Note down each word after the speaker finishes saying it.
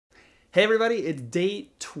Hey everybody, it's day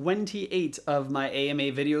 28 of my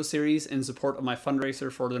AMA video series in support of my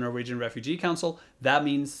fundraiser for the Norwegian Refugee Council. That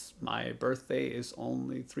means my birthday is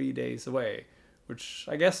only 3 days away, which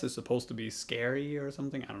I guess is supposed to be scary or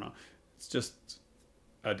something. I don't know. It's just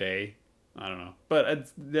a day. I don't know.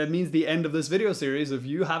 But that means the end of this video series. If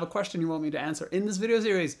you have a question you want me to answer in this video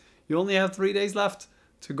series, you only have 3 days left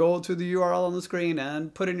to go to the URL on the screen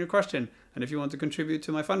and put in your question. And if you want to contribute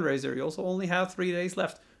to my fundraiser, you also only have 3 days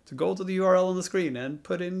left to go to the URL on the screen and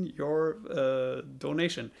put in your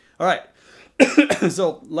donation. All right.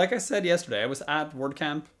 So like I said yesterday, I was at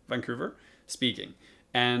WordCamp Vancouver speaking.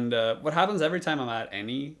 And what happens every time I'm at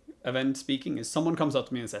any event speaking is someone comes up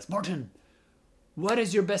to me and says, Morten, what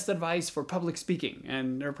is your best advice for public speaking?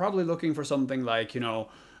 And they're probably looking for something like,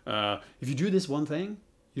 if you do this one thing,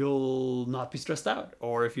 you'll not be stressed out.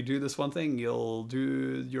 Or if you do this one thing, you'll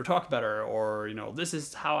do your talk better. Or, this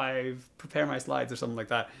is how I prepare my slides or something like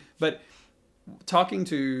that. But talking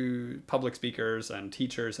to public speakers and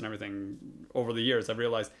teachers and everything over the years, I've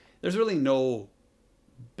realized there's really no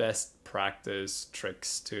best practice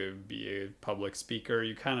tricks to be a public speaker.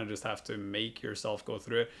 You kind of just have to make yourself go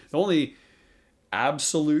through it. The only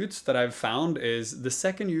absolute that I've found is the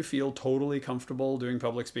second you feel totally comfortable doing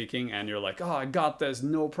public speaking and you're like, oh, I got this,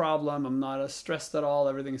 no problem, I'm not stressed at all,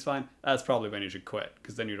 everything's fine, that's probably when you should quit,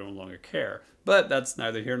 because then you no longer care. But that's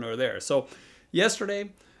neither here nor there. So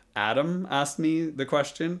yesterday, Adam asked me the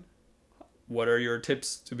question, what are your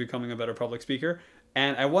tips to becoming a better public speaker?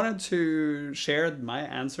 And I wanted to share my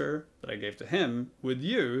answer that I gave to him with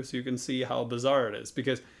you so you can see how bizarre it is,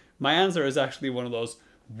 because my answer is actually one of those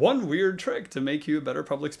one weird trick to make you a better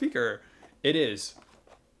public speaker. It is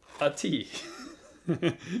a tea.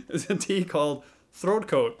 It's a tea called throat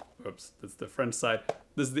coat. Oops, that's the French side.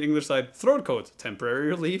 This is the English side. Throat coat, temporary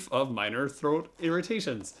relief of minor throat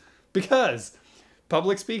irritations. Because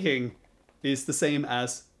public speaking is the same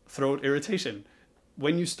as throat irritation.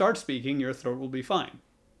 When you start speaking, your throat will be fine.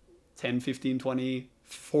 10, 15, 20,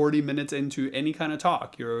 40 minutes into any kind of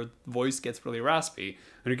talk, your voice gets really raspy.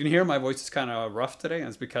 And you can hear my voice is kind of rough today, and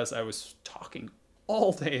it's because I was talking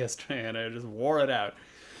all day yesterday and I just wore it out.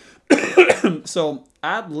 So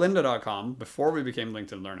at lynda.com, before we became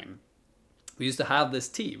LinkedIn Learning, we used to have this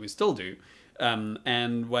tea. We still do.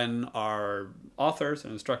 And when our authors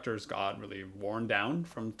and instructors got really worn down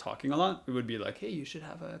from talking a lot, we would be like, hey, you should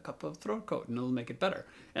have a cup of throat coat and it'll make it better.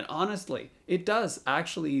 And honestly, it does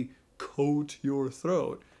actually coat your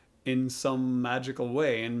throat in some magical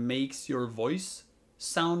way and makes your voice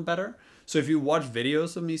sound better. So if you watch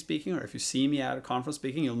videos of me speaking, or if you see me at a conference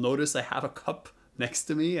speaking, you'll notice I have a cup next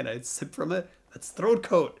to me and I sip from it. That's throat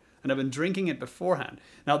coat. And I've been drinking it beforehand.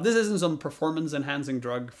 Now, this isn't some performance enhancing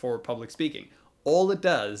drug for public speaking. All it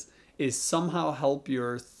does is somehow help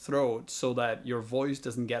your throat so that your voice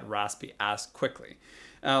doesn't get raspy as quickly.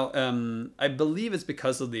 Now, I believe it's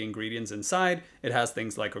because of the ingredients inside. It has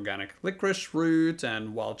things like organic licorice root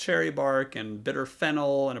and wild cherry bark and bitter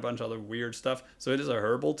fennel and a bunch of other weird stuff. So it is a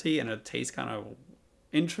herbal tea and it tastes kind of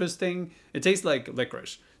interesting. It tastes like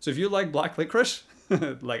licorice. So if you like black licorice,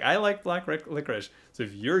 like I like black licorice. So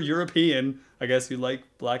if you're European, I guess you like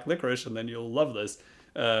black licorice and then you'll love this.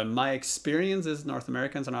 My experience is North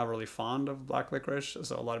Americans are not really fond of black licorice,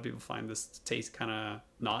 so a lot of people find this taste kind of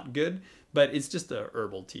not good, but it's just a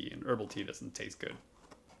herbal tea, and herbal tea doesn't taste good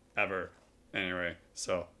ever anyway,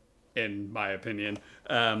 so in my opinion.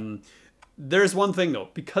 There's one thing though,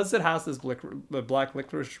 because it has this black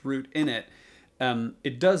licorice root in it,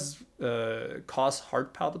 it does cause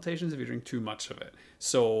heart palpitations if you drink too much of it.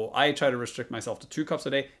 So I try to restrict myself to 2 cups a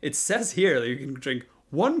day. It says here that you can drink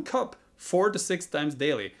 1 cup 4 to 6 times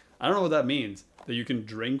daily. I don't know what that means, that you can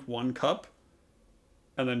drink 1 cup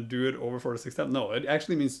and then do it over 4 to 6 times. No, it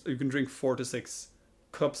actually means you can drink 4 to 6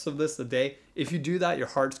 cups of this a day. If you do that, your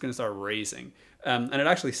heart's going to start racing. And it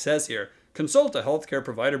actually says here, consult a healthcare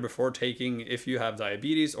provider before taking if you have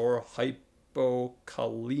diabetes or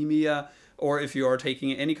hypokalemia, or if you are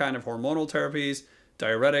taking any kind of hormonal therapies,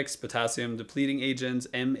 diuretics, potassium depleting agents,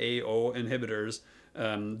 MAO inhibitors.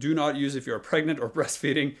 Do not use if you're pregnant or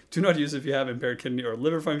breastfeeding. Do not use if you have impaired kidney or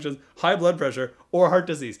liver functions, high blood pressure, or heart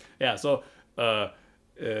disease. Yeah, so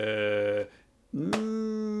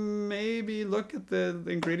maybe look at the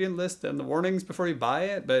ingredient list and the warnings before you buy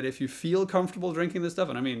it. But if you feel comfortable drinking this stuff,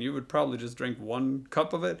 and I mean, you would probably just drink 1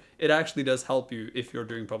 cup of it, it actually does help you if you're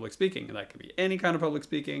doing public speaking. And that could be any kind of public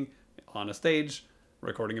speaking, on a stage,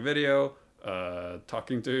 recording a video,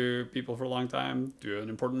 talking to people for a long time, do an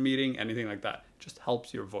important meeting, anything like that. It just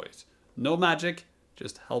helps your voice. No magic,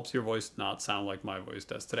 just helps your voice not sound like my voice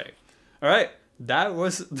does today. All right, that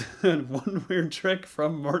was one weird trick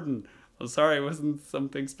from Morten. I'm sorry it wasn't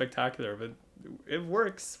something spectacular, but it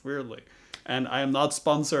works weirdly. And I am not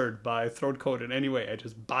sponsored by Throat Coat in any way. I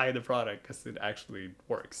just buy the product because it actually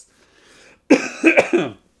works.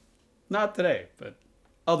 Not today, but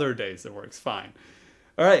other days it works fine.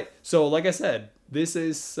 All right, so like I said, this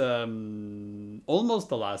is almost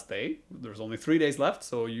the last day. There's only 3 days left,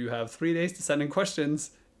 so you have 3 days to send in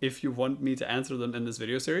questions if you want me to answer them in this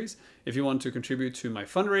video series. If you want to contribute to my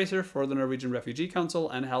fundraiser for the Norwegian Refugee Council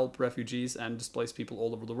and help refugees and displaced people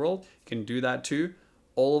all over the world, you can do that too.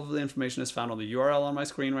 All of the information is found on the URL on my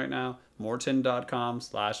screen right now,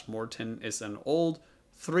 morten.com/mortenisanold.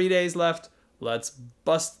 3 days left. Let's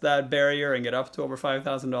bust that barrier and get up to over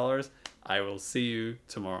 $5,000. I will see you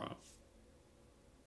tomorrow.